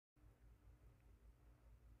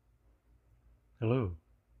Hello,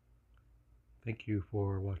 thank you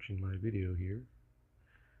for watching my video here.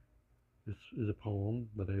 This is a poem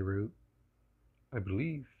that I wrote, I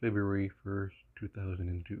believe, February 1st,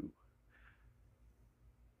 2002.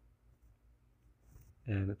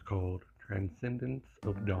 And it's called Transcendence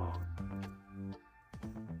of Dawn.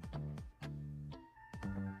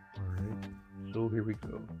 Alright, so here we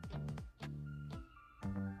go.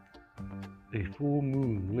 A full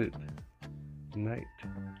moon lit night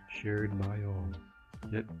shared by all,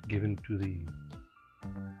 yet given to thee.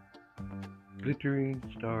 Glittering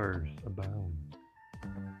stars abound,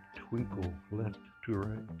 twinkle left to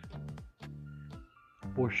right,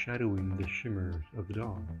 foreshadowing the shimmers of the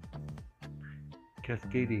dawn.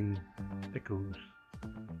 Cascading echoes,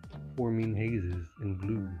 forming hazes in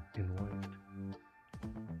blue and white.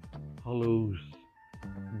 Hollows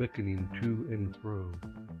beckoning to and fro,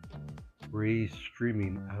 rays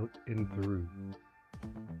streaming out and through.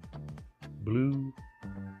 Blue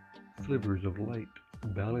slivers of light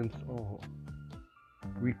balance all,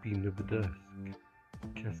 reaping of the dusk,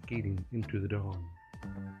 cascading into the dawn.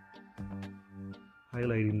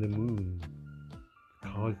 Highlighting the moon,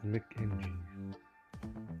 cosmic energies,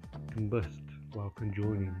 combust while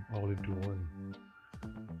conjoining all into one,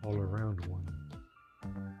 all around one,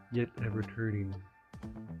 yet ever turning,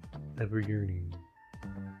 ever yearning,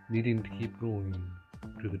 needing to keep going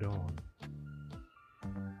to the dawn.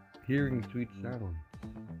 Hearing sweet sounds,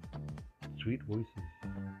 sweet voices,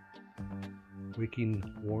 waking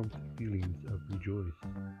warmth feelings of rejoice.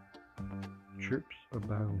 Chirps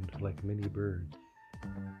abound like many birds,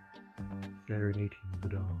 serenading the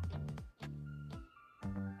dawn.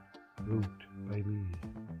 Wrote by me,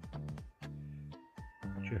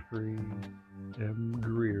 Jeffrey M.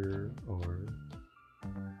 Greer, or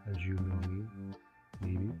as you know me,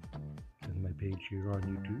 maybe, as my page here on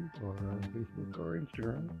YouTube or on Facebook or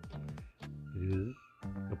Instagram, it is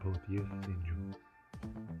Apotheus Angel.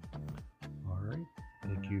 Alright,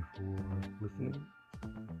 thank you for listening,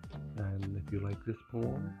 and if you like this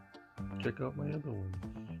poem, check out my other ones.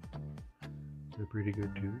 They're pretty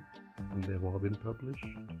good too, and they've all been published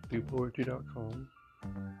through poetry.com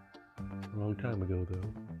a long time ago though.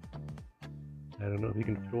 I don't know if you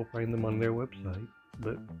can still find them on their website,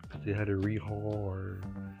 but because they had a rehaul or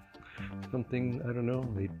something, I don't know,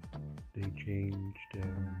 they changed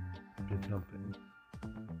and did something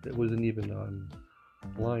that wasn't even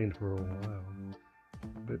online for a while,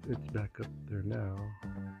 but it's back up there now.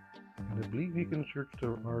 And I believe you can search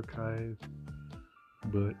the archive,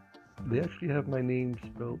 but they actually have my name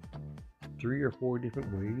spelled 3 or 4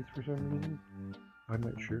 different ways for some reason. I'm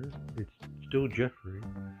not sure. It's still Jeffrey,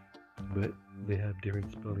 but they have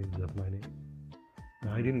different spellings of my name.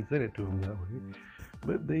 Now, I didn't send it to them that way,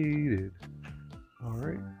 but they did.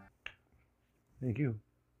 Alright. Thank you.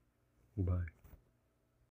 Bye.